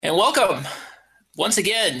And welcome once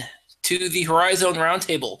again to the HoriZone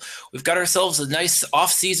Roundtable. We've got ourselves a nice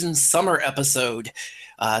off-season summer episode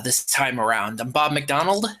this time around. I'm Bob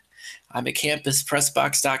McDonald. I'm at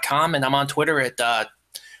campuspressbox.com, and I'm on Twitter at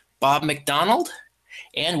Bob McDonald.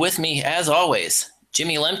 And with me, as always,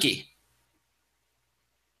 Jimmy Lemke.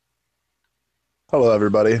 Hello,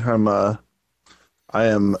 everybody. I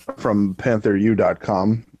am from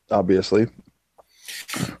PantherU.com, obviously,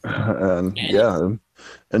 and yeah, I'm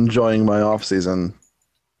enjoying my off season.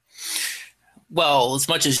 Well, as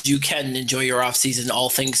much as you can enjoy your off season, all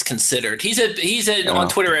things considered. He's on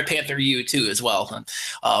Twitter at PantherU too as well.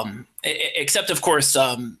 Except of course,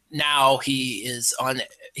 now he's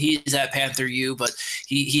at PantherU, but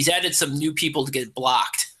he's added some new people to get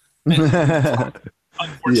blocked.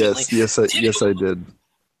 Unfortunately, yes, I did.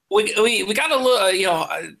 We got a little,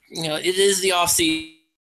 it is the off season.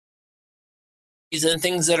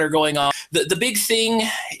 Things that are going on. The big thing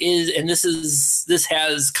is, and this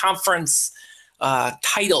has conference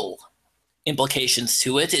title implications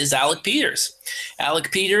to it, is Alec Peters.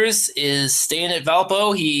 Alec Peters is staying at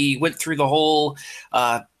Valpo. He went through the whole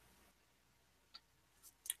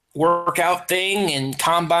workout thing and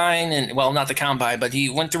combine, and well, not the combine, but he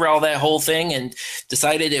went through all that whole thing and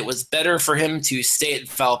decided it was better for him to stay at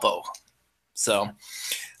Valpo. So,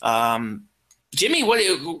 Jimmy, what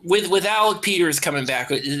with Alec Peters coming back,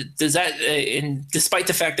 does that, and despite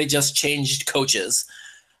the fact they just changed coaches,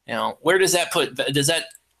 where does that put? Does that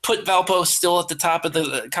put Valpo still at the top of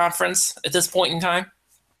the conference at this point in time?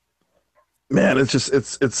 Man,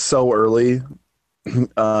 it's so early.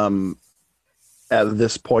 At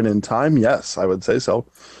this point in time, yes, I would say so.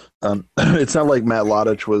 It's not like Matt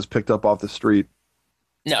Lodich was picked up off the street.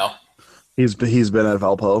 No, he's been at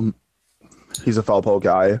Valpo. He's a Valpo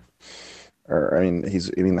guy.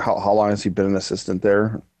 How long has he been an assistant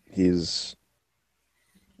there? It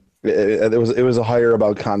was a hire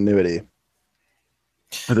about continuity.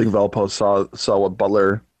 I think Valpo saw what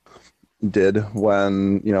Butler did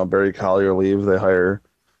when Barry Collier leaves. They hire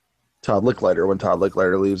Todd Licklider. When Todd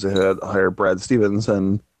Licklider leaves, they hire Brad Stevens,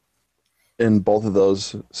 and in both of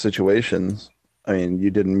those situations, you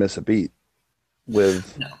didn't miss a beat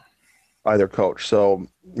with either coach. So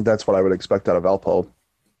that's what I would expect out of Valpo.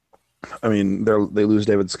 They lose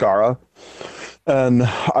David Skara, and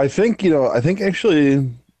I think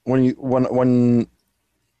actually when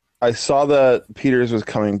I saw that Peters was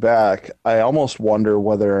coming back, I almost wonder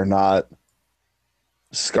whether or not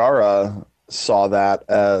Skara saw that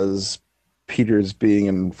as Peters being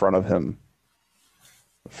in front of him.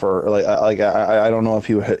 For I don't know if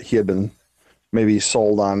he had been maybe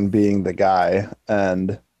sold on being the guy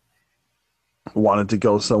and wanted to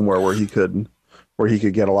go somewhere where he could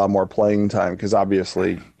get a lot more playing time, because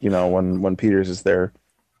obviously, when Peters is there,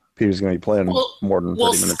 Peters is going to be playing more than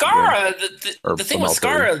 30 minutes. Skara, the thing with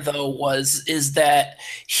Skara, though, is that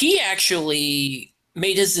he actually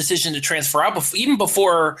made his decision to transfer out even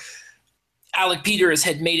before Alec Peters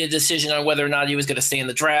had made a decision on whether or not he was going to stay in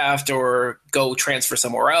the draft or go transfer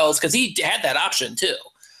somewhere else, because he had that option too.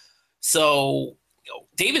 So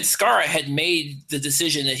David Skara had made the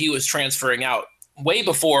decision that he was transferring out way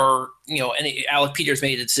before any Alec Peters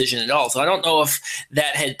made a decision at all. So I don't know if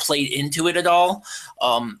that had played into it at all.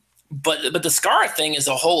 But the Skara thing is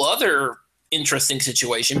a whole other interesting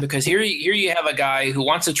situation, because here you have a guy who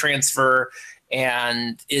wants to transfer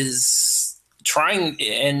and is trying,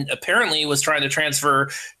 and apparently was trying to transfer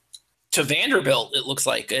to Vanderbilt, it looks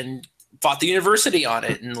like, and fought the university on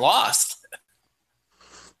it and lost.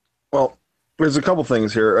 Well, there's a couple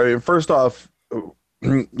things here. First off,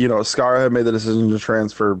 Skara had made the decision to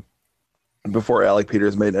transfer before Alec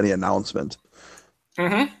Peters made any announcement.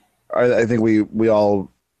 Mm-hmm. I think we all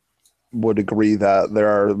would agree that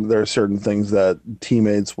there are certain things that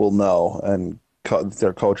teammates will know and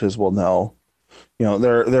their coaches will know.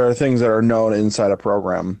 There are things that are known inside a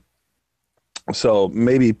program. So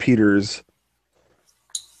maybe Peters,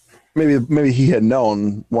 maybe he had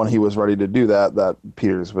known when he was ready to do that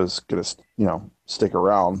Peters was going to stick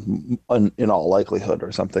around in all likelihood,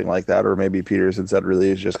 or something like that. Or maybe Peters instead really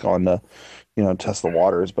is just going to test the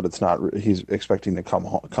waters, but it's not. He's expecting to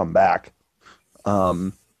come back.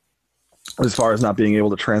 As far as not being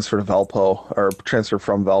able to transfer to Valpo, or transfer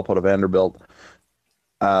from Valpo to Vanderbilt,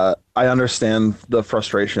 I understand the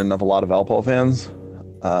frustration of a lot of Valpo fans.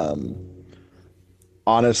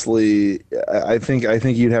 Honestly, I think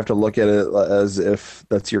you'd have to look at it as if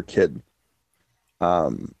that's your kid.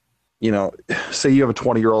 Say you have a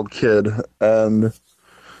 20-year-old kid and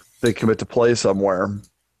they commit to play somewhere.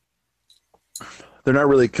 They're not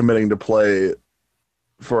really committing to play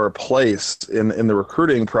for a place in the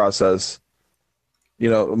recruiting process.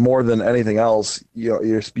 more than anything else,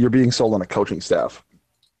 you're being sold on a coaching staff,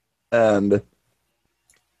 and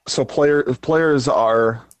so players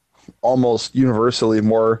are almost universally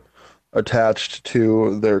more attached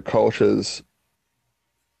to their coaches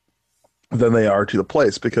than they are to the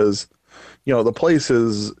place, because the place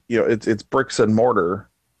is it's bricks and mortar,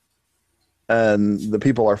 and the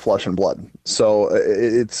people are flesh and blood. So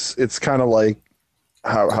it's kind of like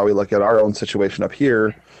how we look at our own situation up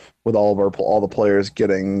here with all the players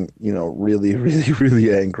getting really really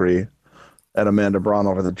really angry at Amanda Braun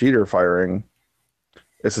over the Jeter firing.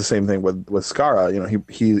 It's the same thing with Skara.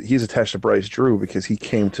 He's attached to Bryce Drew because he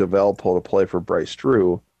came to Valpo to play for Bryce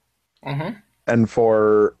Drew. Mm-hmm. And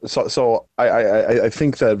so I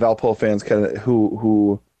think that Valpo fans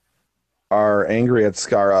who are angry at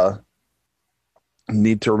Skara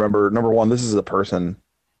need to remember, number one, this is a person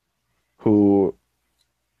who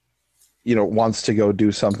wants to go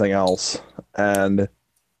do something else, and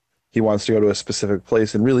he wants to go to a specific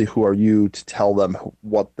place, and really, who are you to tell them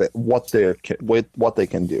what they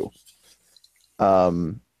can do?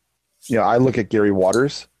 I look at Gary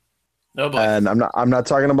Waters. Oh boy. And I'm not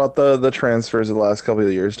talking about the transfers of the last couple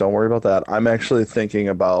of years. Don't worry about that. I'm actually thinking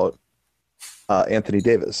about Anthony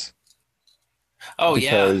Davis. Oh,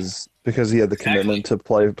 because he had the commitment to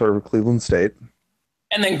play for Cleveland State,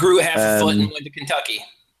 and then grew half a foot and went to Kentucky.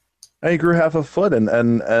 And he grew half a foot,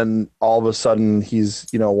 and all of a sudden he's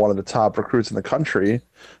one of the top recruits in the country.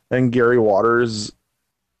 And Gary Waters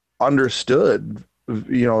understood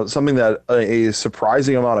something that a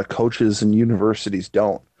surprising amount of coaches and universities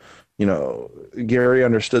don't. Gary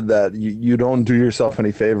understood that you don't do yourself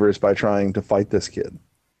any favors by trying to fight this kid.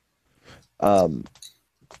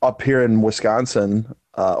 Up here in Wisconsin,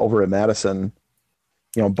 over at Madison,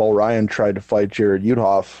 Bo Ryan tried to fight Jared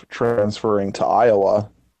Udoff transferring to Iowa.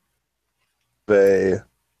 Because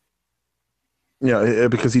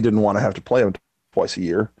he didn't want to have to play him twice a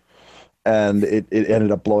year, and it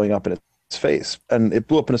ended up blowing up in his face, and it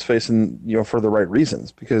blew up in his face, and for the right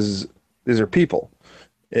reasons, because these are people.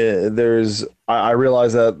 I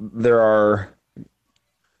realize that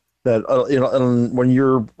when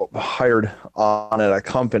you're hired on at a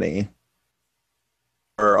company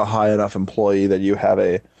or a high enough employee that you have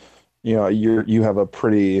you have a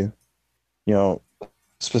pretty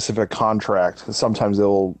specific contract. Sometimes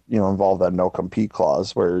they'll involve that no compete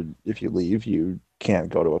clause where if you leave you can't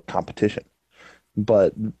go to a competition.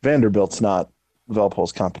 But Vanderbilt's not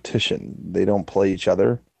Valpo's competition. They don't play each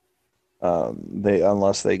other.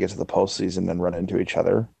 Unless they get to the postseason and run into each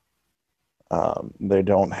other. They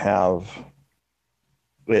don't have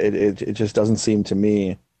it just doesn't seem to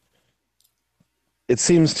me. It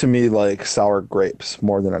seems to me like sour grapes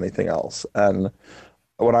more than anything else. And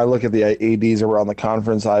when I look at the ADs around the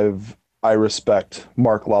conference, I respect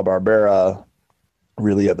Mark LaBarbera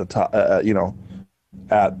really at the top. At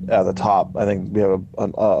the top, I think we have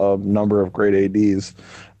a number of great ADs,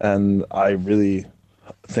 and I really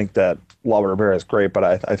think that LaBarbera is great. But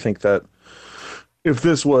I think that if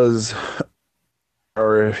this was,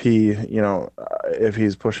 or if if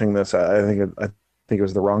he's pushing this, I think it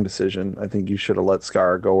was the wrong decision. I think you should have let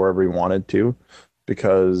Scar go wherever he wanted to,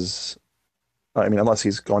 because unless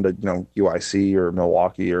he's going to UIC or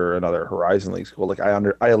Milwauke or another HoriZone League school, like I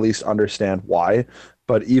at least understand why.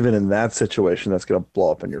 But even in that situation, that's going to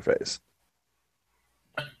blow up in your face.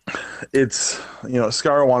 It's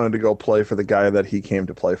Scar wanted to go play for the guy that he came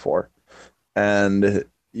to play for, and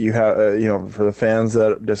you have for the fans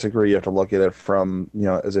that disagree, you have to look at it from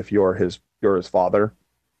as if you're his father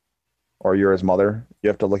or you're his mother. You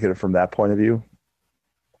have to look at it from that point of view,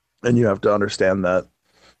 and you have to understand that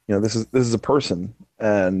this is a person,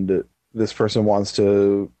 and this person wants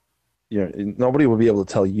to nobody would be able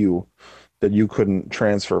to tell you that you couldn't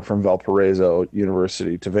transfer from Valparaiso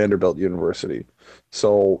University to Vanderbilt University.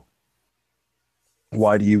 So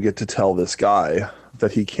why do you get to tell this guy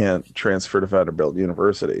that he can't transfer to Vanderbilt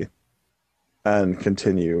University and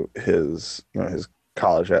continue his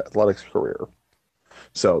college athletics career?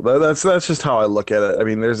 So that's just how I look at it. I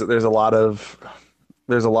mean, there's a lot of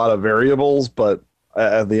variables, but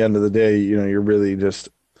at the end of the day, you're really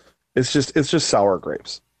it's just sour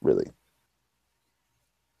grapes, really.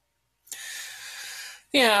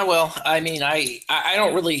 Yeah, well, I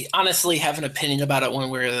don't really honestly have an opinion about it one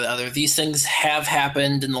way or the other. These things have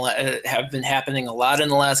happened have been happening a lot in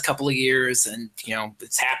the last couple of years, and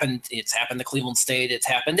it's happened. It's happened to Cleveland State. It's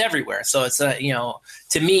happened everywhere. So it's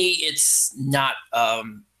to me, it's not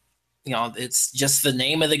it's just the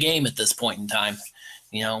name of the game at this point in time.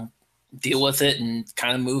 Deal with it and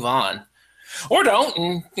kind of move on, or don't,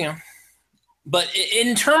 and But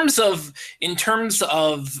in terms of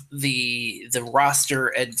the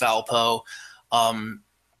roster at Valpo,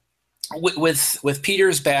 with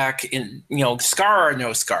Peters back, in Skara or no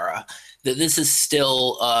Skara, that this is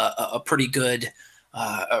still a pretty good,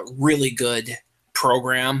 a really good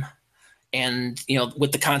program. And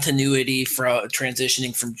with the continuity from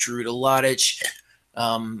transitioning from Drew to Lodich,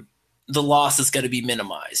 the loss is going to be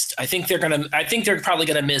minimized. I think they're probably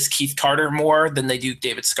gonna miss Keith Carter more than they do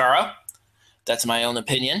David Skara. That's my own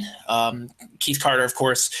opinion. Keith Carter, of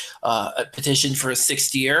course, petitioned for a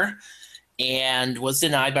 6th year and was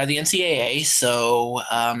denied by the NCAA. So,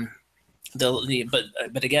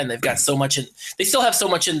 but again, they've got so much they still have so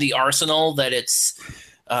much in the arsenal that it's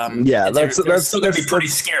that's still going to be pretty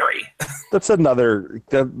scary. That's another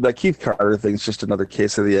that Keith Carter thing's just another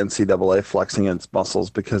case of the NCAA flexing its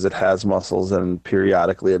muscles because it has muscles and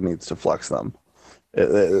periodically it needs to flex them.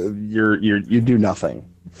 You do nothing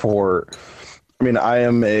for. I mean, I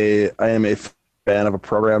am a fan of a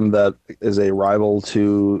program that is a rival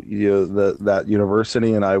to that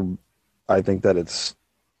university, and I think that it's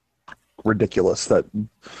ridiculous that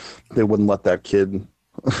they wouldn't let that kid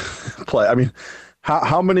play. I mean,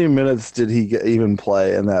 how many minutes did he even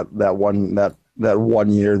play in that one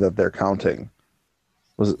year that they're counting?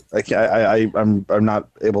 I'm not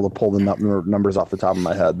able to pull the numbers off the top of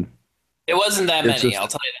my head. It wasn't that many, I'll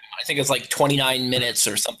tell you that. I think it's like 29 minutes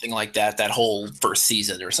or something like that whole first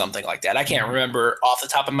season or something like that. I can't remember off the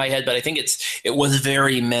top of my head, but I think it was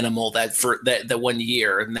very minimal that 1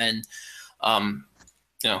 year. And then,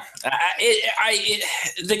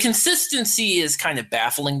 the consistency is kind of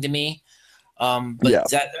baffling to me.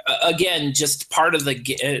 That again, just part of the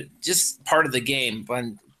game. But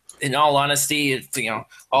in all honesty,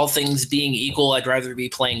 all things being equal, I'd rather be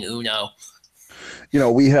playing Uno.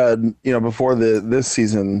 We had, before this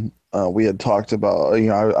season, we had talked about,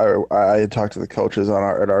 I had talked to the coaches at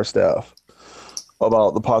our staff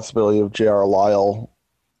about the possibility of J.R. Lyle,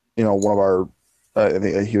 one of our, I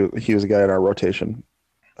think he was a guy in our rotation,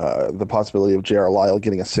 the possibility of J.R. Lyle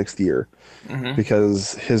getting a 6th year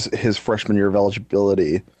because his freshman year of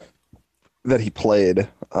eligibility that he played,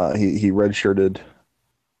 he redshirted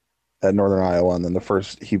at Northern Iowa, and then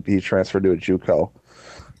he transferred to a JUCO.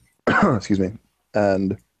 Excuse me.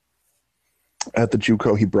 And at the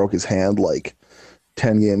JUCO, he broke his hand like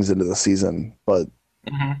 10 games into the season. But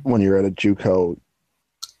when you're at a JUCO,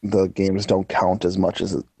 the games don't count as much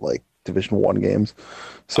as like Division I games.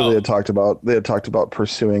 So they had talked about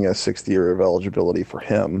pursuing a 6th year of eligibility for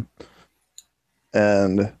him.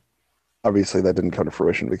 And obviously that didn't come to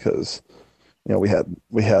fruition because we had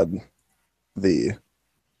the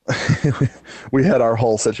we had our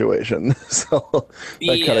whole situation, so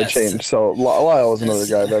that kind of changed. So Lyle was another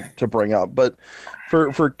guy to bring up, but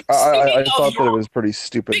I thought that it was pretty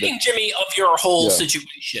stupid. Speaking, Jimmy, of your whole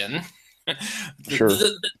situation, sure.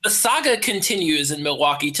 The saga continues in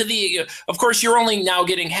Milwaukee. Of course, you're only now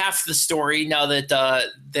getting half the story now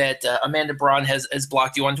that Amanda Braun has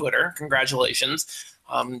blocked you on Twitter. Congratulations.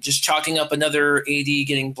 Just chalking up another AD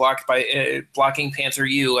getting blocked by blocking Panther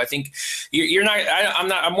U. I think you're not.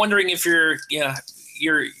 I'm wondering if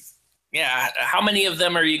how many of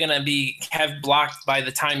them are you going to have blocked by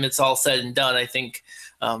the time it's all said and done? I think.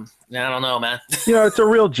 I don't know, man. It's a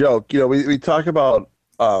real joke. We talk about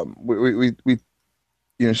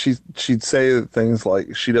she'd say things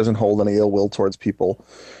like she doesn't hold any ill will towards people.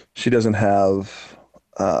 She doesn't have.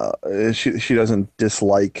 She doesn't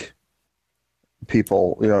dislike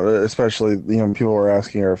people, especially, people were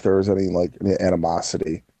asking her if there was any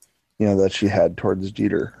animosity, that she had towards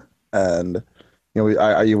Jeter. And,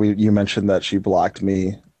 you mentioned that she blocked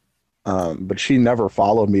me, but she never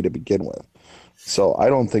followed me to begin with. So I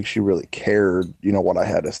don't think she really cared, what I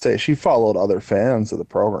had to say. She followed other fans of the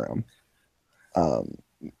program,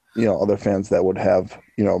 other fans that would have,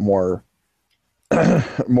 more,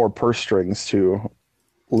 more purse strings to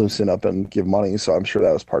loosen up and give money. So I'm sure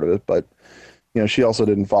that was part of it, but she also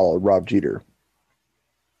didn't follow Rob Jeter.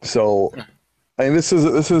 So, I mean, this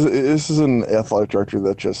is an athletic director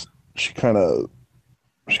that just she kind of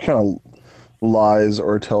lies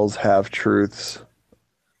or tells half truths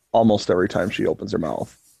almost every time she opens her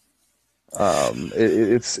mouth.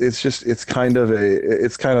 It's kind of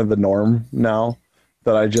the norm now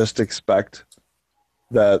that I just expect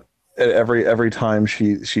that every time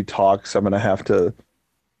she talks, I'm gonna have to.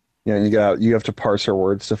 You have to parse her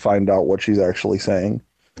words to find out what she's actually saying.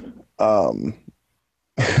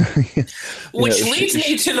 Which leads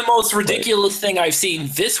me to the most ridiculous thing I've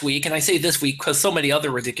seen this week, and I say this week because so many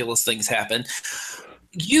other ridiculous things happen.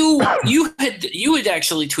 You had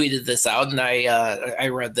actually tweeted this out, and I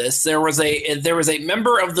read this. There was a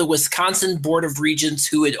member of the Wisconsin Board of Regents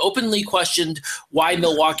who had openly questioned why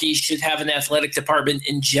Milwaukee should have an athletic department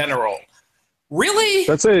in general. Really?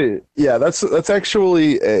 That's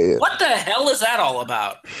actually a. What the hell is that all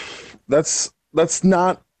about? That's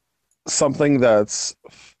not something that's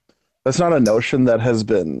not a notion that has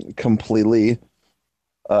been completely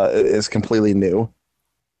new.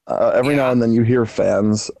 Every now and then you hear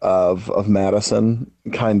fans of Madison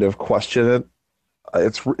kind of question it.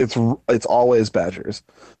 It's always Badgers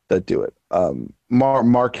that do it.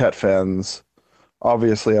 Marquette fans,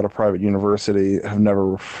 obviously at a private university, have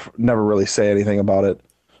never really say anything about it.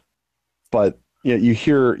 But you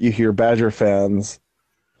hear Badger fans,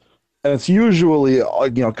 and it's usually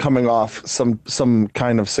coming off some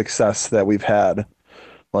kind of success that we've had.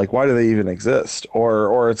 Like, why do they even exist?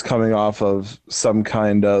 Or it's coming off of some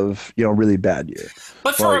kind of, really bad year.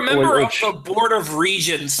 But for a member of the Board of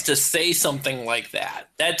Regents to say something like that,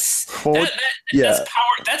 that's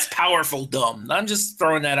powerful dumb. I'm just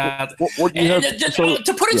throwing that out. To put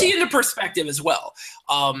it into perspective as well,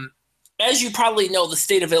 as you probably know, the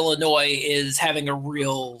state of Illinois is having a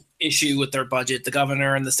real issue with their budget. The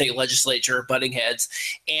governor and the state legislature are butting heads,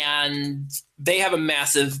 and they have a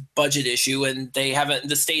massive budget issue, and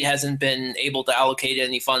the state hasn't been able to allocate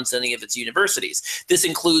any funds to any of its universities. This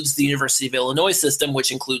includes the University of Illinois system,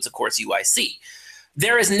 which includes, of course, UIC.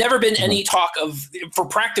 There has never been any talk of, for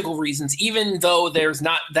practical reasons, even though there's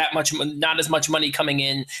not as much money coming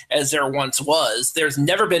in as there once was. There's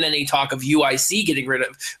never been any talk of UIC getting rid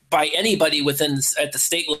of by anybody at the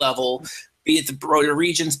state level, be it the Board of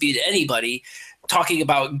Regents, be it anybody, talking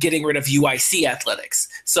about getting rid of UIC athletics.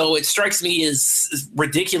 So it strikes me as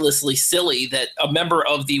ridiculously silly that a member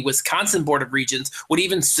of the Wisconsin Board of Regents would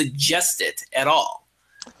even suggest it at all.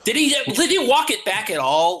 Did he walk it back at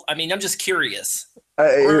all? I mean, I'm just curious.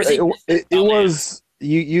 It was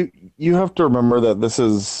you have to remember that this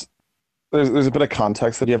is there's a bit of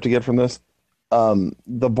context that you have to get from this.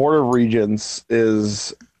 The Board of Regents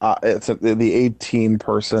is the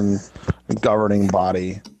 18-person governing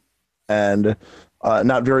body, and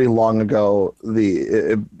not very long ago,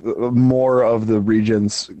 more of the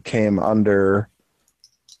regents came under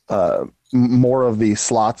more of the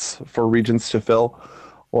slots for regents to fill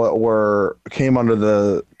came under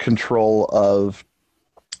the control of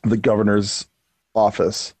the governor's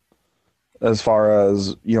office, as far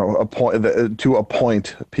as to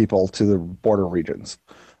appoint people to the Board of Regents.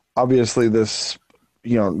 Obviously, this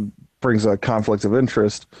brings a conflict of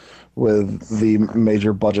interest with the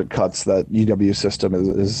major budget cuts that UW system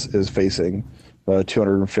is facing.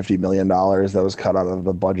 $250 million that was cut out of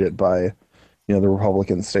the budget by the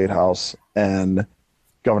Republican State House, and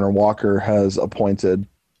Governor Walker has appointed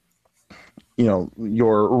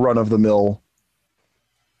your run-of-the-mill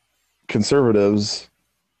conservatives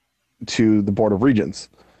to the Board of Regents,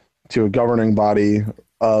 to a governing body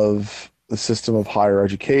of the system of higher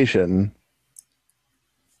education.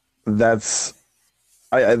 There's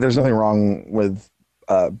nothing wrong with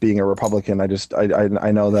being a Republican. I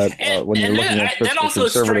know that when you're looking at that also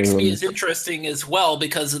strikes me as interesting as well,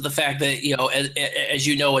 because of the fact that as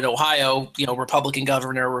you know, in Ohio, Republican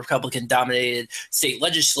governor, Republican dominated state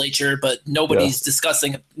legislature, but nobody's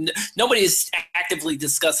actively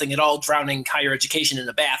discussing at all drowning higher education in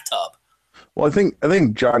a bathtub. Well, I think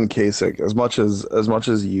John Kasich, as much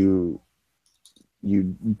as you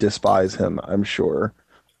despise him, I'm sure.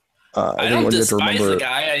 I don't despise the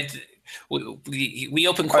guy. We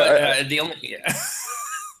open the only. Yeah.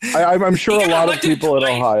 I'm sure a lot of people in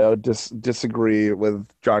Ohio disagree with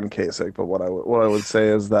John Kasich, but what I would say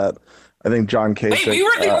is that I think John Kasich we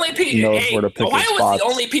were the only people. knows where to pick his spots. Was the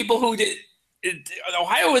only people who did.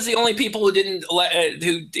 Ohio was the only people who didn't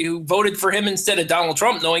who voted for him instead of Donald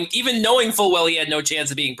Trump, knowing full well he had no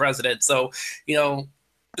chance of being president. So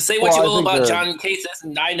say what you will about John Kasich,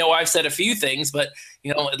 and I know I've said a few things, but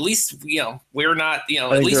at least we're not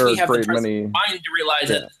at least we have the president's mind to realize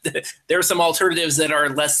that there are some alternatives that are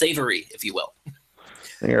less savory, if you will.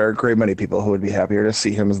 There are a great many people who would be happier to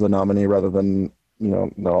see him as the nominee rather than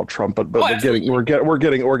Donald Trump. But we're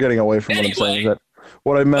getting away from what I'm saying. That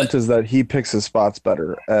what I meant is that he picks his spots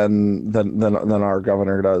better and than our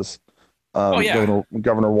governor does.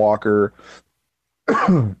 Governor Walker,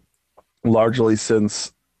 largely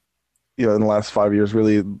since in the last 5 years,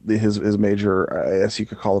 really his major, I guess you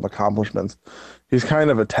could call them accomplishments, he's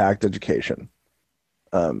kind of attacked education,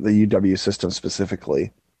 the UW system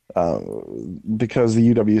specifically, because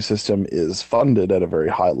the UW system is funded at a very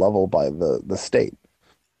high level by the state.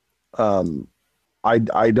 I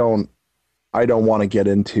don't want to get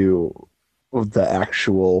into the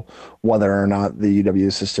actual whether or not the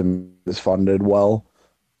UW system is funded well.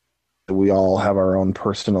 We all have our own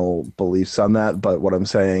personal beliefs on that, but what I'm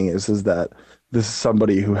saying is that this is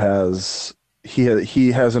somebody who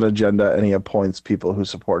he has an agenda, and he appoints people who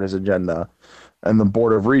support his agenda, and the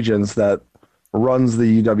Board of Regents that runs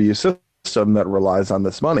the UW system that relies on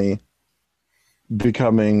this money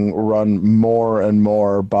becoming run more and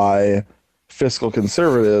more by fiscal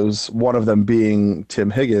conservatives, one of them being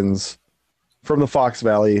Tim Higgins from the Fox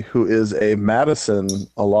Valley, who is a Madison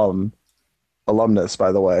alumnus,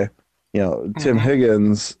 by the way. Tim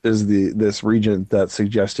Higgins is this regent that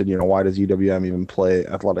suggested, why does UWM even play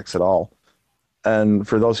athletics at all? And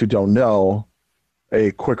for those who don't know,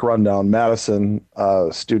 a quick rundown: Madison,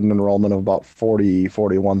 student enrollment of about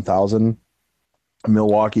 41,000.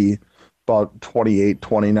 Milwauke, about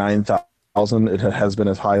 29,000. It has been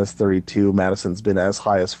as high as 32. Madison's been as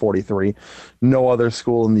high as 43. No other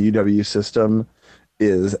school in the UW system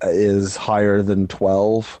is higher than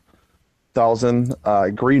 12,000.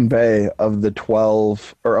 Green Bay, of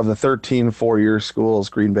the 13 four-year schools,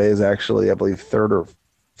 Green Bay is actually, I believe,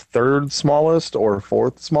 third smallest or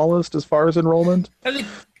fourth smallest as far as enrollment. I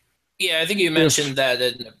think you mentioned that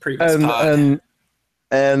in a previous pod.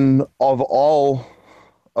 And of all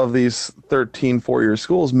of these 13 four-year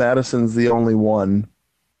schools, Madison's the only one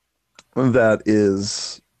that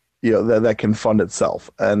is, that can fund itself.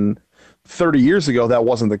 And 30 years ago, that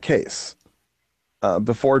wasn't the case.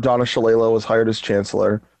 Before Donna Shalala was hired as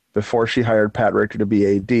chancellor, before she hired Pat Richter to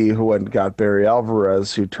be AD, who went and got Barry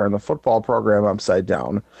Alvarez, who turned the football program upside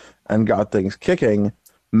down and got things kicking,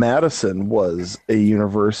 Madison was a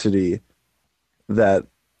university that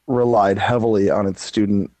relied heavily on its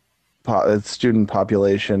student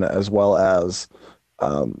population, as well as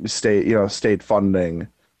state funding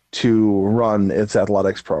to run its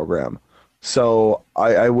athletics program. So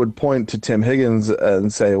I would point to Tim Higgins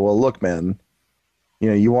and say, well, look, man,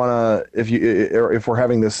 you want to, if we're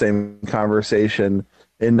having the same conversation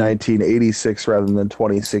in 1986 rather than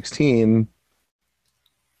 2016,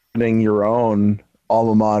 running your own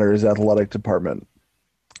alma mater's athletic department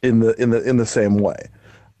in the same way.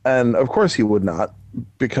 And of course he would not,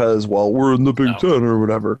 because, well, we're in the Big Ten or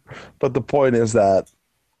whatever. But the point is that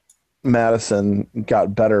Madison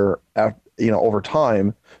got better over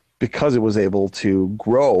time because it was able to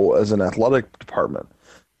grow as an athletic department.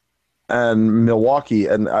 And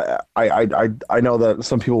Milwauke, and I know that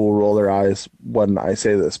some people will roll their eyes when I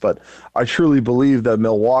say this, but I truly believe that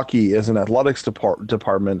Milwauke as an athletics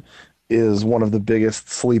department is one of the biggest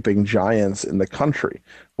sleeping giants in the country.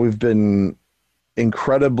 We've been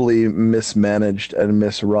incredibly mismanaged and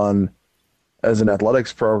misrun as an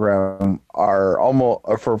athletics program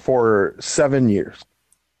for 7 years.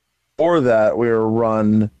 Before that, we were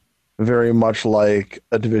run very much like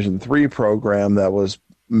a Division III program that was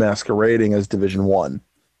masquerading as Division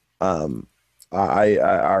I.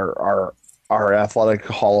 Our athletic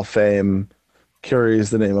Hall of Fame carries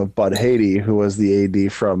the name of Bud Haiti, who was the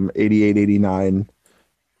AD from 88-89.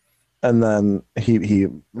 And then he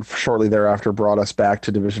shortly thereafter brought us back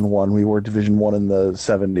to Division I. We were Division I in the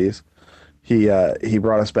 70s. He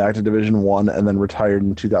brought us back to Division I and then retired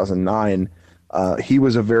in 2009. He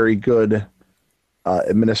was a very good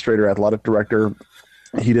administrator, athletic director.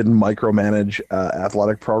 He didn't micromanage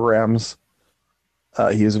athletic programs.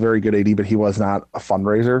 He was a very good AD, but he was not a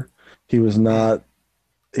fundraiser. He was not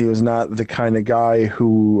the kind of guy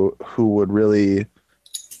who would really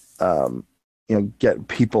get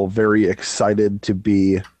people very excited to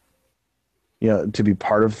be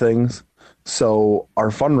part of things. So our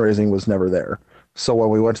fundraising was never there. So when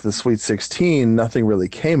we went to the Sweet 16, nothing really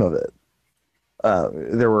came of it.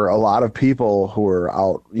 There were a lot of people who were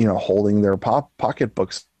out, holding their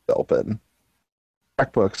pocketbooks open,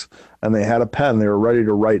 checkbooks, and they had a pen. They were ready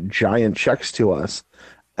to write giant checks to us,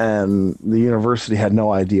 and the university had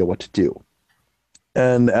no idea what to do.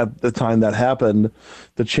 And at the time that happened,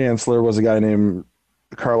 the chancellor was a guy named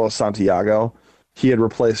Carlos Santiago. He had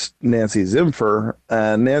replaced Nancy Zimpher,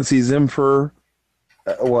 and Nancy Zimpher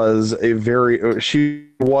she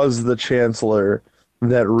was the chancellor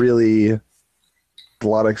that really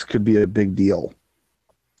athletics could be a big deal.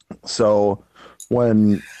 So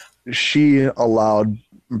when she allowed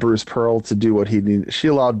Bruce Pearl to do what he needed, she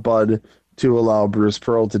allowed Bud to allow Bruce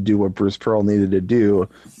Pearl to do what Bruce Pearl needed to do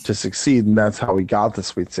to succeed, and that's how we got the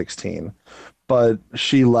Sweet 16. But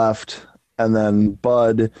she left, and then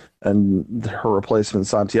Bud and her replacement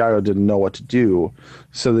Santiago didn't know what to do,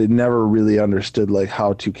 so they never really understood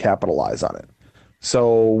how to capitalize on it.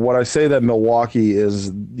 So when I say that Milwauke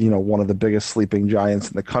is, one of the biggest sleeping giants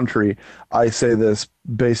in the country, I say this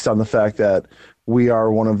based on the fact that we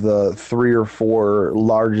are one of the 3 or 4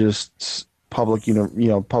 largest public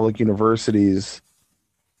universities.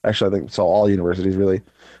 Actually, I think so. All universities, really.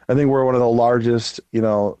 I think we're one of the largest,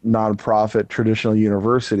 nonprofit traditional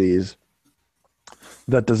universities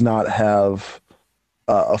that does not have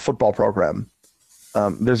a football program.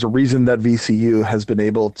 There's a reason that VCU has been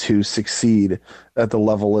able to succeed at the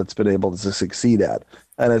level it's been able to succeed at.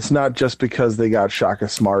 And it's not just because they got Shaka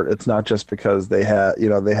Smart. It's not just because they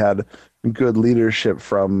had good leadership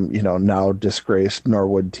from, now disgraced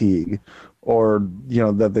Norwood Teague, or,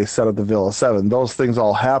 that they set up the Villa 7. Those things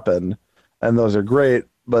all happen, and those are great.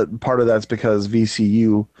 But part of that's because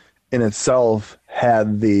VCU in itself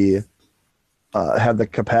had the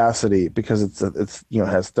capacity, because it's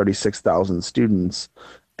has 36,000 students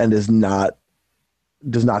and does not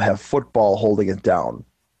have football holding it down,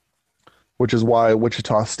 which is why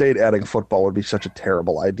Wichita State adding football would be such a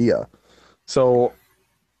terrible idea. So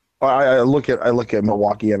I look at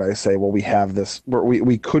Milwaukee and I say, well, we have this.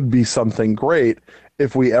 We could be something great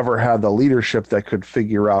if we ever had the leadership that could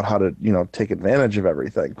figure out how to take advantage of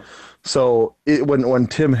everything. So when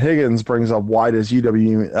Tim Higgins brings up, why does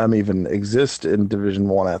UWM even exist in Division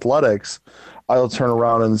I athletics, I'll turn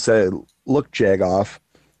around and say, look, Jagoff,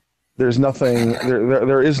 there's nothing.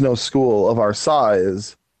 There is no school of our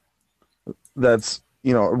size that's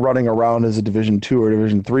running around as a Division II or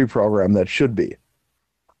Division III program that should be.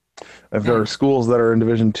 If there are schools that are in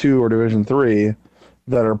Division II or Division III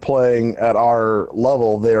that are playing at our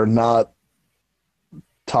level, they are not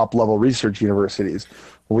top level research universities.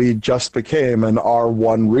 We just became an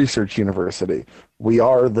R1 research university. We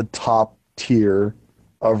are the top tier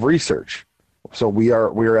of research. So we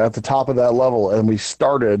are at the top of that level, and we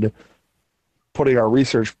started putting our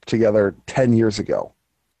research together 10 years ago.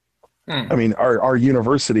 I mean, our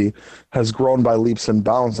university has grown by leaps and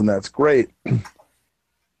bounds, and that's great.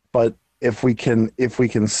 But if we can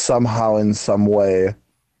somehow, in some way,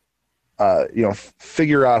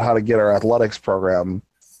 figure out how to get our athletics program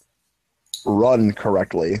run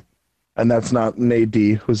correctly, and that's not Nate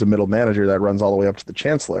D, who's a middle manager that runs all the way up to the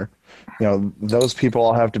chancellor. Those people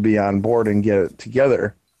all have to be on board and get it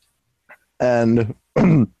together. And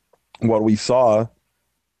what we saw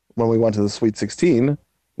when we went to the Sweet 16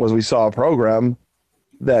 was we saw a program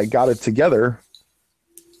that got it together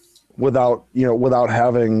without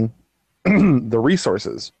having the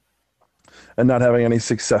resources and not having any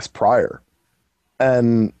success prior.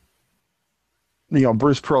 And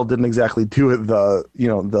Bruce Pearl didn't exactly do it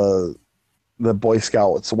the Boy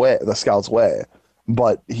Scouts way, the Scouts way,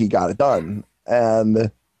 but he got it done. And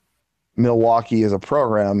Milwaukee as a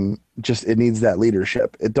program, it needs that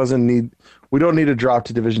leadership. We don't need to drop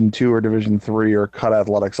to Division II or Division III or cut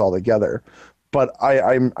athletics altogether. But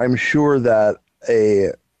I'm sure that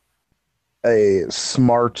a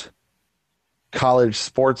smart college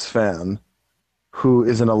sports fan who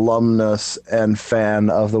is an alumnus and fan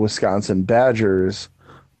of the Wisconsin Badgers,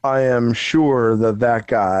 I am sure that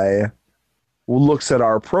guy looks at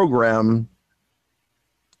our program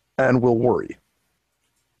and will worry.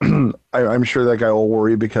 I'm sure that guy will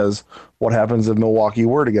worry, because what happens if Milwaukee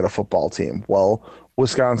were to get a football team? Well,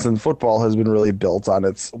 Wisconsin football has been really built on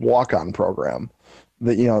its walk-on program.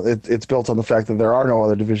 It's built on the fact that there are no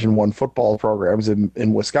other Division I football programs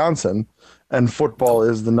in Wisconsin, and football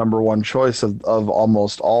is the number one choice of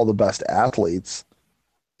almost all the best athletes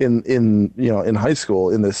in high school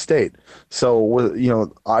in this state. So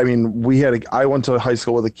I went to high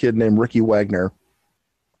school with a kid named Ricky Wagner,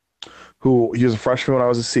 he was a freshman when I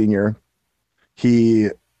was a senior. He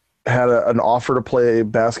had an offer to play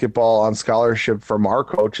basketball on scholarship from our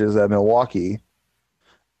coaches at Milwaukee,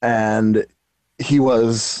 and he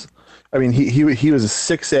was a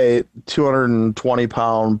 6'8",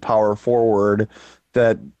 220-pound power forward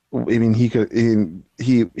that,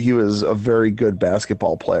 he was a very good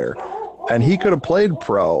basketball player, and he could have played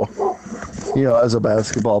pro, as a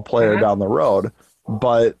basketball player down the road,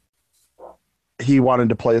 but he wanted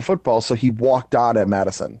to play football, so he walked on at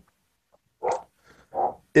Madison.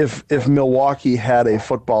 If Milwaukee had a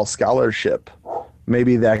football scholarship,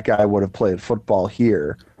 maybe that guy would have played football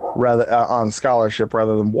here rather on scholarship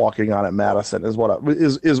rather than walking on at Madison. Is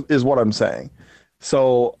what I'm saying.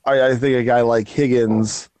 So I think a guy like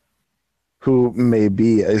Higgins, who may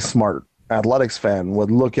be a smart athletics fan, would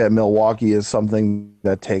look at Milwaukee as something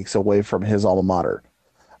that takes away from his alma mater.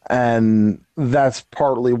 And that's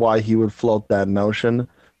partly why he would float that notion.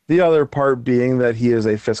 The other part being that he is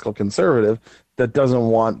a fiscal conservative that doesn't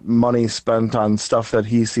want money spent on stuff that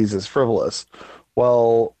he sees as frivolous.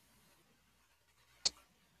 Well,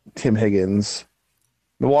 Tim Higgins,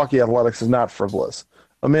 Milwaukee athletics is not frivolous.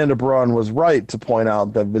 Amanda Braun was right to point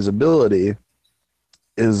out that visibility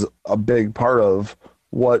is a big part of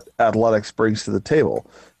what athletics brings to the table.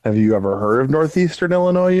 Have you ever heard of Northeastern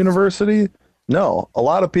Illinois University? No, a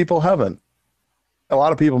lot of people haven't. A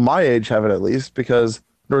lot of people my age haven't, at least, because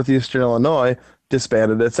Northeastern Illinois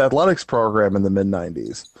disbanded its athletics program in the mid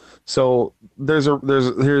 '90s. So there's a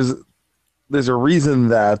reason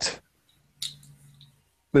that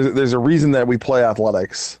there's a reason that we play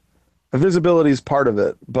athletics. Visibility is part of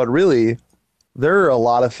it, but really, there are a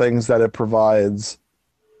lot of things that it provides,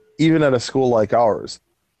 even at a school like ours.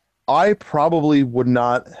 I probably would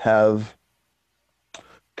not have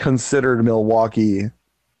considered Milwauke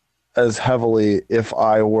as heavily if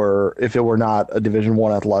it were not a Division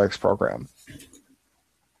I athletics program.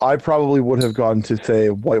 I probably would have gone to, say,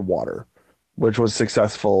 Whitewater, which was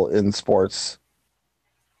successful in sports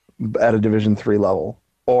at a Division III level.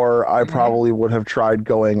 Or I probably would have tried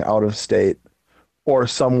going out of state or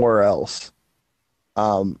somewhere else.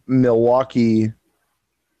 Milwauke,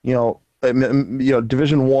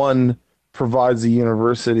 Division I provides the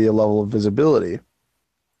university a level of visibility.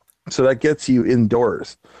 So that gets you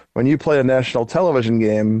indoors. When you play a national television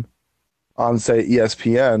game on, say,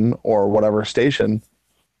 ESPN or whatever station,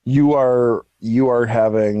 you are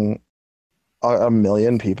having a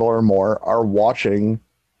million people or more are watching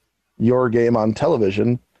your game on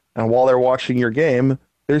television, and while they're watching your game,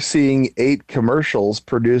 they're seeing 8 commercials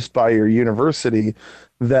produced by your university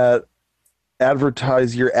that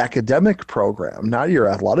advertise your academic program, not your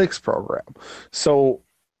athletics program. So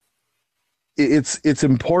it's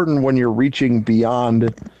important when you're reaching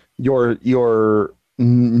beyond your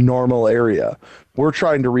normal area. We're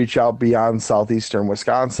trying to reach out beyond southeastern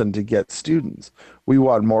Wisconsin to get students. We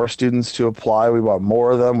want more students to apply. We want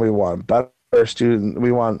more of them. We want better students.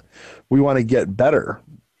 We want to get better.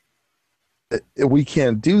 We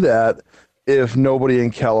can't do that if nobody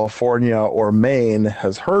in California or Maine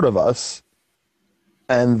has heard of us.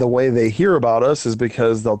 And the way they hear about us is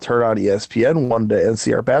because they'll turn on ESPN one day and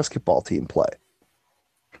see our basketball team play.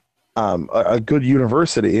 A good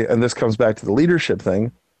university, and this comes back to the leadership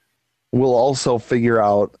thing, will also figure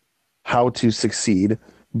out how to succeed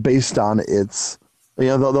based on its,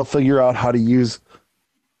 they'll figure out how to use,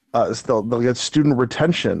 they'll get student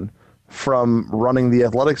retention from running the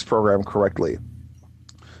athletics program correctly.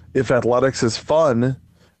 If athletics is fun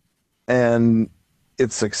and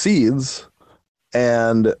it succeeds,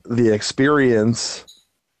 and the experience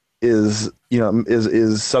is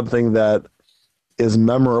something that is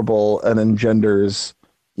memorable and engenders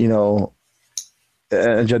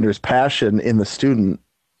passion in the student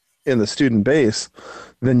base,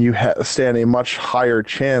 then you stand a much higher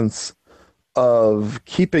chance of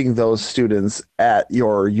keeping those students at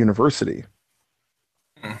your university.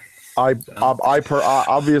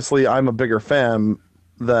 Obviously I'm a bigger fan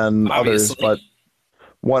than others, but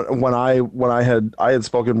when I had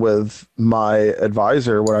spoken with my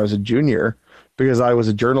advisor when I was a junior, because I was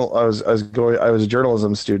a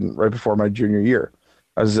journalism student right before my junior year.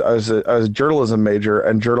 I was a journalism major,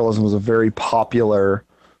 and journalism was a very popular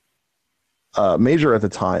major at the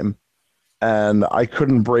time, and I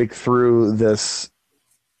couldn't break through this,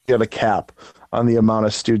 get a cap on the amount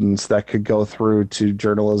of students that could go through to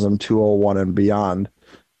journalism 201 and beyond.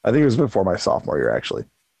 I think it was before my sophomore year, actually.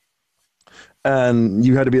 And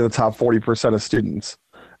you had to be in the top 40% of students,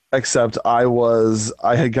 except I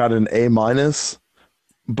had got an A-,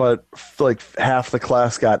 but like half the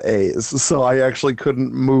class got A's. So I actually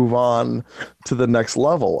couldn't move on to the next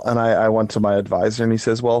level. And I went to my advisor, and he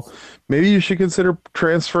says, well, maybe you should consider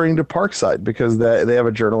transferring to Parkside, because they have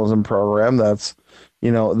a journalism program that's,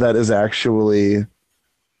 that is actually,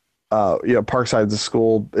 Parkside's a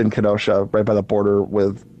school in Kenosha, right by the border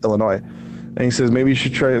with Illinois. And he says, maybe you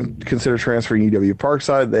should consider transferring UW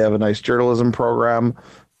Parkside. They have a nice journalism program.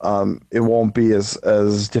 It won't be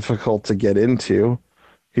as difficult to get into.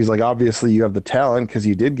 He's like, obviously you have the talent, because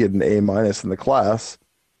you did get an A- in the class,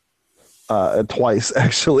 twice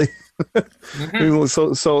actually. Mm-hmm.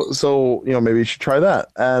 So maybe you should try that.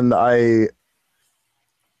 And I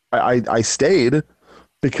stayed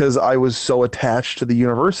because I was so attached to the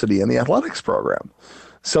university and the athletics program.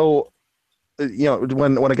 So,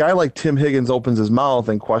 when a guy like Tim Higgins opens his mouth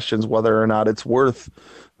and questions whether or not it's worth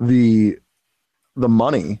the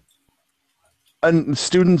money, and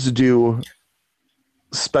students do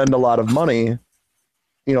spend a lot of money,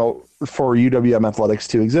 for UWM athletics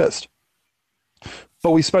to exist,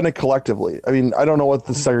 but we spend it collectively. I mean, I don't know what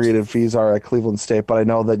the segregated fees are at Cleveland State, but I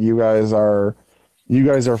know that you guys are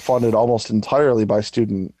funded almost entirely by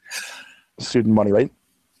student money, right?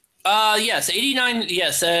 Yes, 89.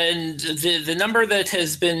 Yes, and the number that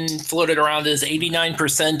has been floated around is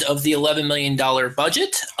 89% of the $11 million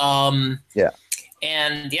budget. Yeah,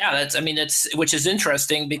 And yeah, that's which is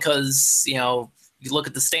interesting because, you look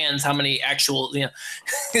at the stands, how many actual,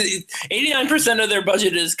 89% of their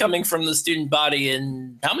budget is coming from the student body,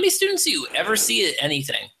 and how many students do you ever see at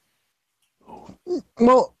anything?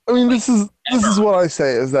 Well, I mean, this is what I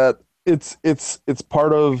say is that it's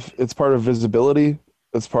part of visibility.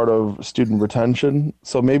 It's part of student retention.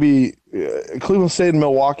 So maybe Cleveland State and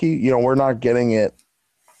Milwaukee, we're not getting it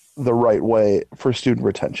the right way for student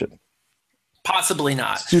retention. Possibly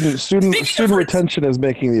not. Student retention is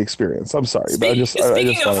making the experience. I'm sorry, but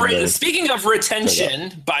speaking of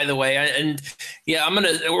retention, by the way, and yeah,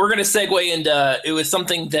 we're gonna segue into it was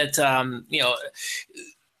something that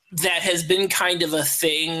that has been kind of a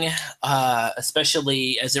thing,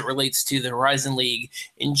 especially as it relates to the HoriZone League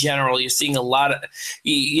in general. You're seeing a lot of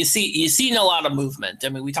you're seeing a lot of movement. I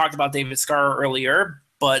mean, we talked about David Scarr earlier,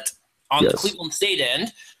 but on the Cleveland State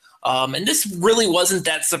end. And this really wasn't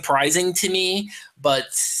that surprising to me, but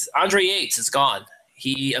Andre Yates is gone.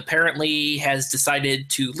 He apparently has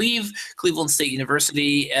decided to leave Cleveland State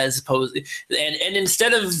University and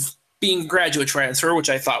instead of being a graduate transfer,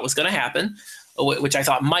 which I thought was going to happen, which I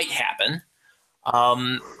thought might happen,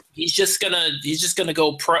 he's just gonna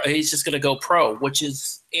go pro. He's just gonna go pro,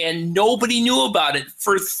 and nobody knew about it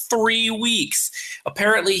for 3 weeks.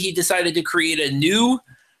 Apparently, he decided to create a new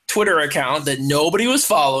Twitter account that nobody was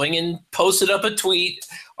following and posted up a tweet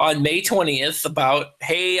on May 20th about,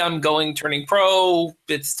 hey, I'm turning pro.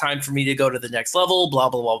 It's time for me to go to the next level, blah,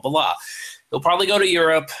 blah, blah, blah, blah. He'll probably go to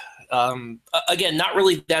Europe. Again, not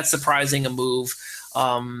really that surprising a move.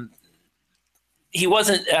 He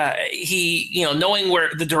wasn't, knowing where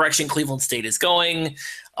the direction Cleveland State is going,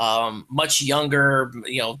 much younger,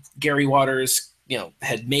 Gary Waters,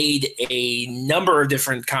 had made a number of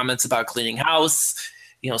different comments about cleaning house.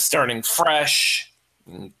 Starting fresh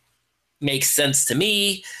makes sense to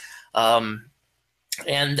me. And,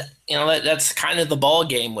 that's kind of the ball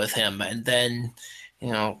game with him. And then,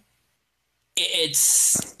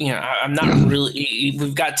 it's, I'm not really,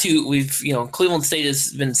 Cleveland State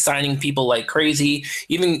has been signing people like crazy,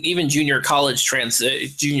 even junior college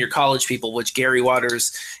people, which Gary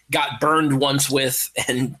Waters got burned once with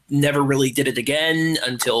and never really did it again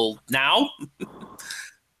until now.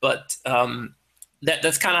 But,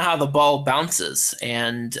 that's kind of how the ball bounces,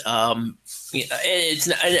 and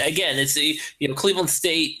Cleveland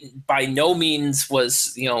State by no means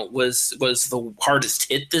was the hardest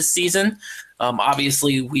hit this season.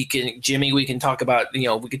 Obviously, we can talk about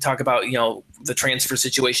the transfer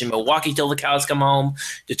situation. Milwaukee till the cows come home.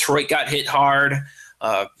 Detroit got hit hard.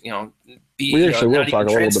 We actually will talk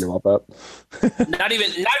a little bit about that.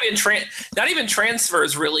 not even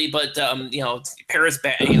transfers really, but Paris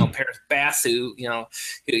Bass, who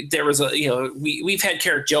there was we've had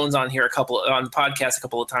Carrick Jones on here on the podcast a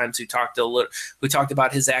couple of times who talked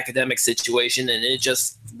about his academic situation, and it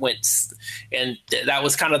just went, and that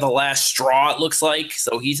was kind of the last straw, it looks like.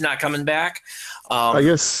 So he's not coming back. I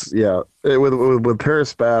guess with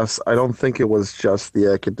Paris Bass, I don't think it was just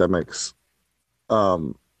the academics.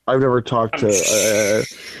 I've never talked to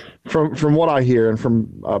from what I hear and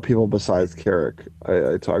from people besides Carrick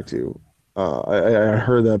I talked to. I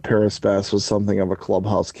heard that Paris Bass was something of a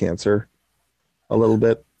clubhouse cancer, a little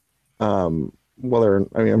bit. I'm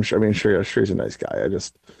sure he's a nice guy.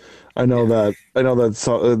 I know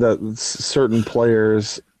that certain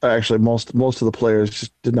players, actually most of the players,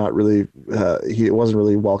 just did not really. He wasn't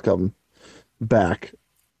really welcome back,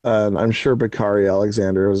 and I'm sure Bakari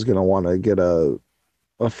Alexander was going to want to get a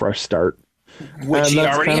fresh start, which he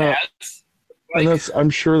already has. And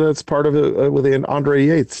I'm sure that's part of it with Andre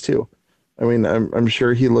Yates too. I mean, I'm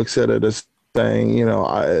sure he looks at it as saying,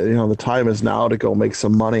 the time is now to go make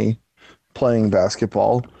some money playing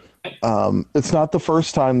basketball. It's not the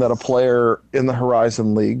first time that a player in the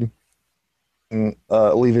HoriZone League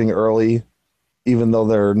leaving early, even though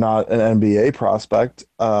they're not an NBA prospect.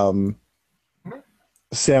 Sam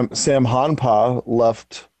Hanpa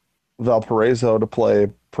left Valparaiso to play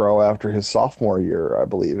pro after his sophomore year. I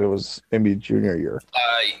believe it was maybe junior year.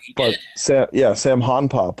 But Sam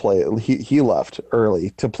Hanpa he left early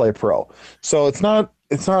to play pro. So it's not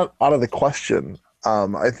out of the question.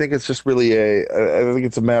 I think it's just really I think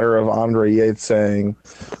it's a matter of Andre Yates saying,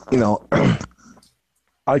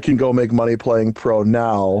 I can go make money playing pro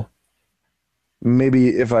now. Maybe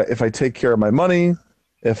if I take care of my money,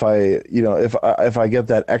 if I get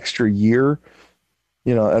that extra year,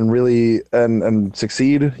 and really and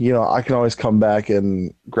succeed, I can always come back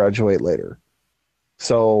and graduate later.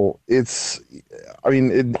 So at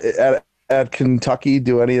Kentucky,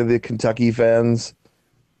 do any of the Kentucky fans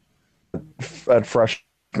at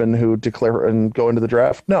freshmen who declare and go into the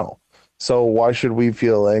draft? No. So why should we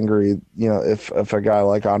feel angry, if a guy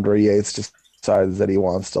like Andre Yates just decides that he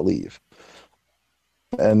wants to leave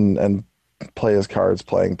and play his cards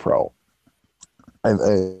playing pro?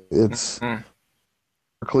 It's Mm-hmm.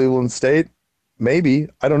 Cleveland State, maybe,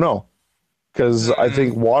 I don't know, because I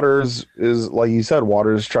think Waters is, like you said,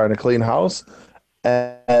 Waters trying to clean house,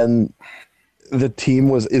 and the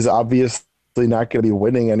team is obviously not going to be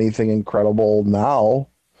winning anything incredible now,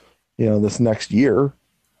 this next year.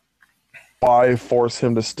 Why force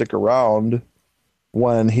him to stick around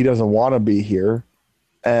when he doesn't want to be here?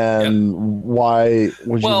 And why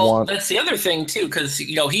would you want? That's the other thing too, because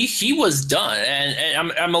he was done,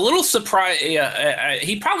 and I'm a little surprised.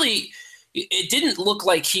 He probably, it didn't look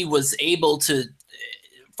like he was able to.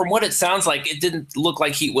 From what it sounds like, it didn't look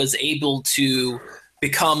like he was able to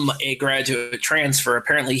become a graduate transfer.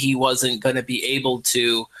 Apparently, he wasn't going to be able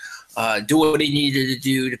to do what he needed to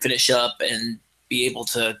do to finish up and be able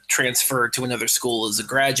to transfer to another school as a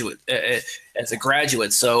graduate.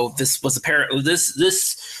 So this was apparently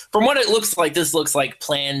this from what it looks like. This looks like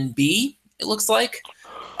Plan B. It looks like.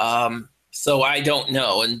 So I don't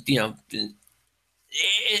know, and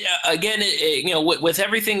with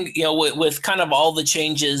everything, with kind of all the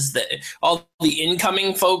changes that all the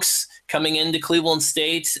incoming folks coming into Cleveland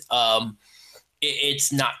State,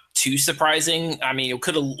 it's not too surprising. I mean,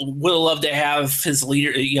 would have loved to have his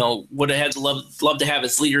leader, would have had loved to have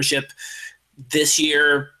his leadership this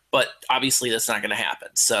year, but obviously that's not going to happen.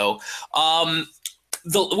 So,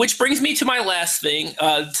 which brings me to my last thing,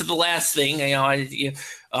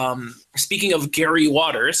 speaking of Gary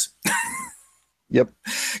Waters. Yep.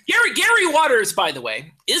 Gary Waters, by the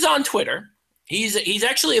way, is on Twitter. He's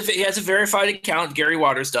actually, he has a verified account. Gary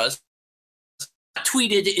Waters does.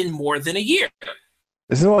 Tweeted in more than a year.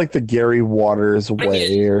 Isn't it like the Gary Waters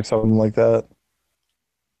way or something like that?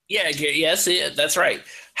 Yeah, yes, that's right.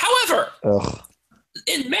 However,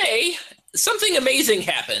 in May, something amazing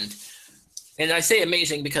happened. And I say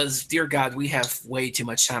amazing because, dear God, we have way too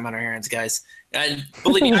much time on our hands, guys. And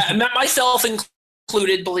believe me, myself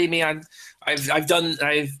included, believe me,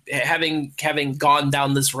 having gone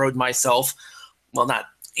down this road myself. Well, not,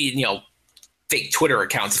 fake Twitter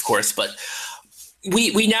accounts, of course, but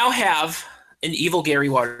we now have an Evil Gary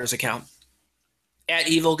Waters account at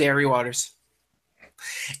Evil Gary Waters.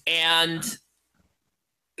 And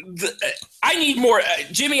I need more.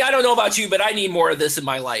 Jimmy, I don't know about you, but I need more of this in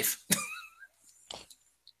my life.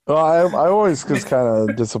 Well, I always was kind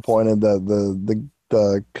of disappointed that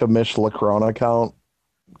the Commish Lacrona account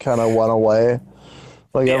kind of went away.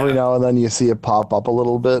 Like every now and then you see it pop up a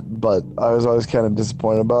little bit, but I was always kind of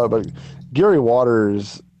disappointed about it. But Gary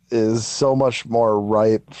Waters is so much more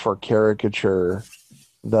ripe for caricature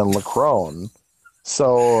than Lacrone.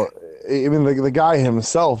 So, I mean, the guy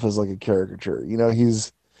himself is like a caricature. You go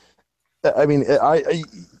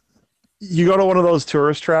to one of those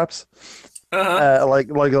tourist traps, like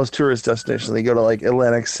those tourist destinations. You go to like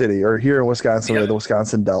Atlantic City or here in Wisconsin, the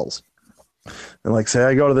Wisconsin Dells, and like say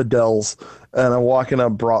I go to the Dells and I'm walking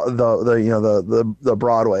up the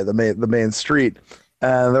Broadway, the main street,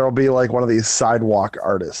 and there'll be like one of these sidewalk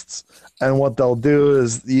artists, and what they'll do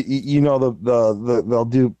is they'll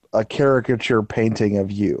do a caricature painting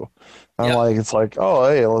of you, and like it's like, oh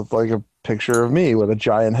hey, it's like a picture of me with a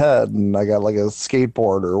giant head, and I got like a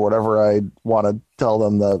skateboard or whatever I want to tell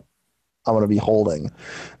them that I'm going to be holding.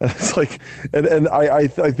 And it's like, and I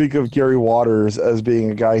think of Gary Waters as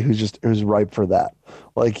being a guy who's ripe for that.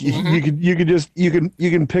 Like you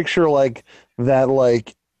can picture like that,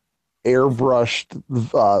 like airbrushed,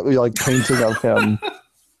 like painting of him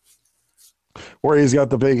where he's got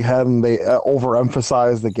the big head and they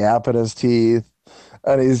overemphasize the gap in his teeth.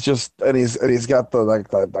 And he's got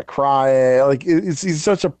the cry, like he's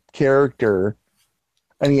such a character.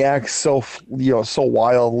 And he acts so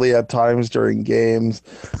wildly at times during games.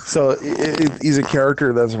 So he's a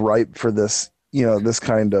character that's ripe for this, this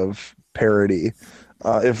kind of parody.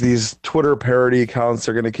 If these Twitter parody accounts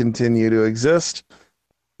are going to continue to exist,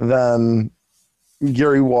 then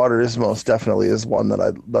Gary Waters most definitely is one that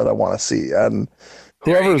I want to see. And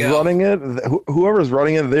whoever's running it,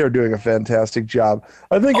 they are doing a fantastic job.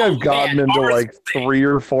 I think I've gotten into like 3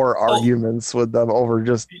 or 4 arguments with them over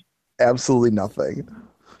just absolutely nothing.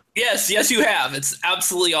 Yes, you have. It's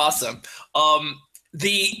absolutely awesome.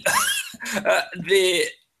 There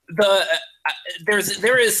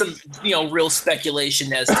is some real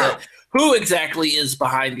speculation as to who exactly is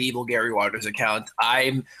behind the Evil Gary Waters account.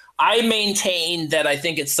 I maintain that I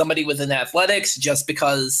think it's somebody within athletics, just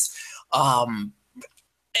because, and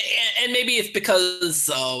maybe it's because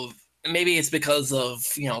of maybe it's because of,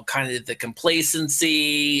 kind of the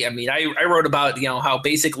complacency. I mean, I wrote about, how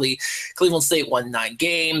basically Cleveland State won 9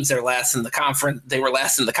 games. They're last in the conference. They were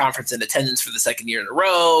last in the conference in attendance for the second year in a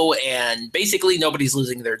row. And basically nobody's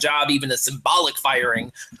losing their job, even a symbolic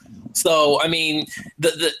firing. So, I mean,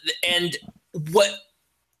 and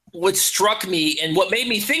what struck me and what made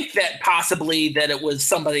me think that possibly that it was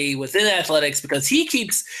somebody within athletics, because he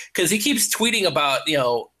keeps tweeting about,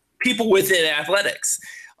 people within athletics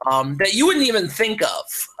that you wouldn't even think of.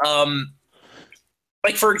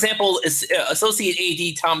 Like, for example, Associate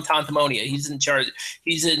AD Tom Tantamonia, he's in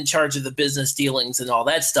charge of the business dealings and all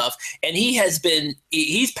that stuff. And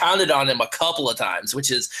he's pounded on him a couple of times,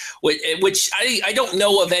 which I don't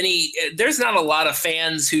know of any. There's not a lot of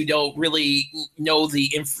fans who don't really know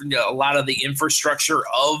a lot of the infrastructure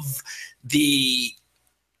of the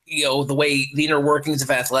way the inner workings of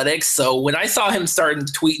athletics. So when I saw him starting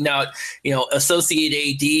tweeting out, associate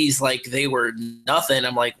ADs like they were nothing,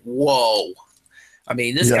 I'm like, whoa. I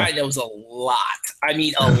mean, this guy knows a lot. I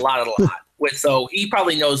mean, a lot. So he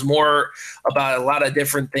probably knows more about a lot of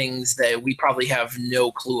different things that we probably have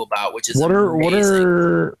no clue about, which is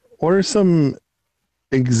amazing. What are some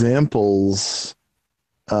examples?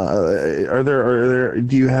 Are there?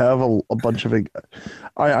 Do you have a bunch of?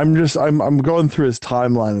 I'm going through his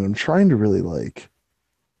timeline and I'm trying to really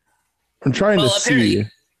to see.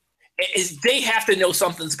 They have to know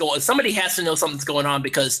somebody has to know something's going on,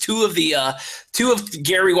 because two of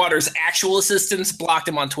Gary Waters' actual assistants blocked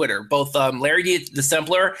him on Twitter. Both Larry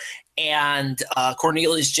DeSempler and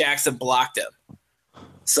Cornelius Jackson blocked him.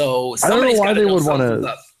 So I don't know why they would want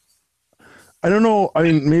to. I don't know. I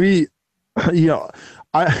mean, maybe, the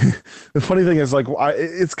funny thing is,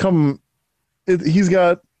 he's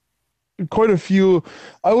got quite a few,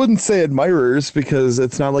 I wouldn't say admirers, because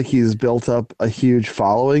it's not like he's built up a huge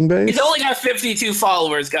following base. He's only got 52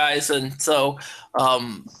 followers, guys, and so I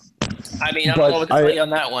mean, I don't know what to tell you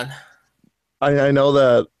on that one. I know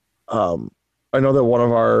that I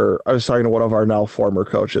was talking to one of our now former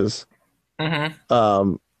coaches, and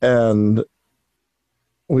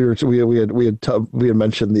we had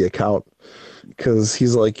mentioned the account, because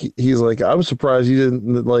he's like, I'm surprised you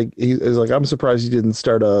didn't I'm surprised you didn't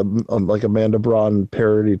start a Amanda Braun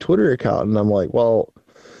parody Twitter account. And I'm like, well,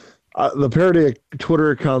 the parody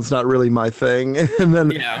Twitter account's not really my thing. And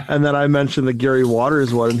then I mentioned the Gary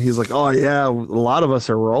Waters one, and he's like, oh yeah, a lot of us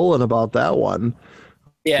are rolling about that one.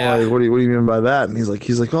 Yeah. Like, what do you mean by that? And he's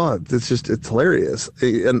like, oh, it's hilarious.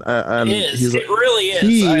 And it is. It really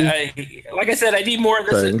is. Like I said, I need more of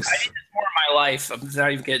this. I need this more in my life. I'm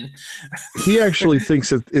not even kidding. He actually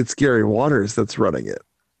thinks it's Gary Waters that's running it,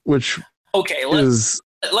 which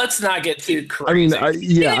let's not get too crazy. I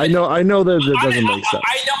mean, I know that doesn't make sense.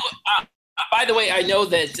 I know. By the way, I know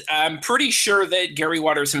that I'm pretty sure that Gary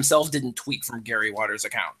Waters himself didn't tweet from Gary Waters'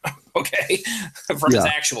 account. Okay, from his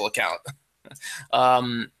actual account.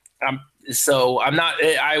 So I'm not.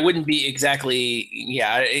 I wouldn't be exactly.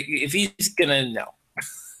 Yeah, if he's gonna no.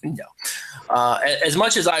 As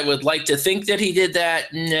much as I would like to think that he did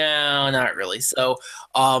that, no, not really. So,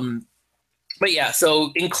 but yeah.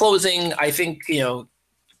 So in closing, I think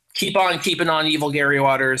keep on keeping on, evil Gary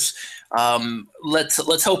Waters.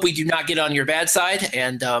 Let's hope we do not get on your bad side,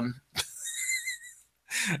 and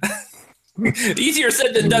easier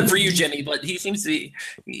said than done for you, Jimmy, but he seems to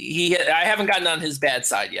be I haven't gotten on his bad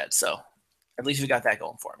side yet, so at least we got that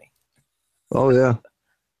going for me. Oh yeah.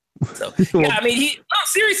 So yeah, I mean,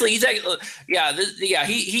 seriously, he's like,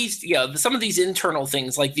 he's some of these internal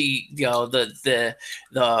things, like the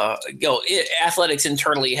athletics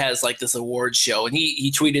internally has like this awards show, and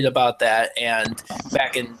he tweeted about that, and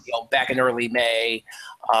back in early May,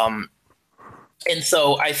 and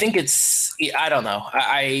so I think I don't know,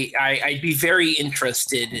 I'd be very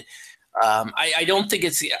interested. I don't think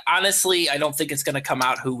it's going to come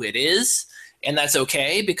out who it is, and that's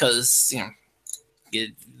okay, because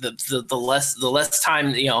the less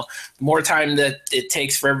time, more time that it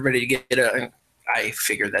takes for everybody to get it. I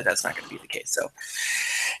figured that that's not going to be the case. So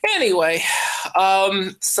anyway,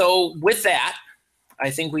 so with that, I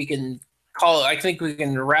think we can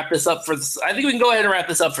wrap this up I think we can go ahead and wrap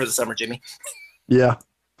this up for the summer, Jimmy. Yeah.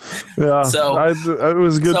 So it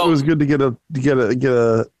was good. It was good to get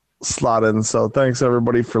a slot in. So thanks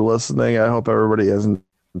everybody for listening. I hope everybody has a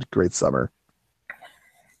great summer.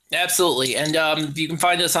 Absolutely. And you can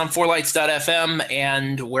find us on fourlights.fm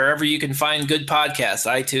and wherever you can find good podcasts,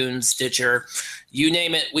 iTunes, Stitcher, you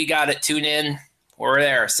name it, we got it. Tune in. We're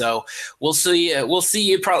there. So we'll see you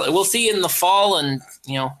in the fall, and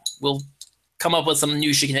we'll come up with some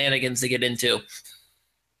new shenanigans to get into.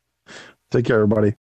 Take care, everybody.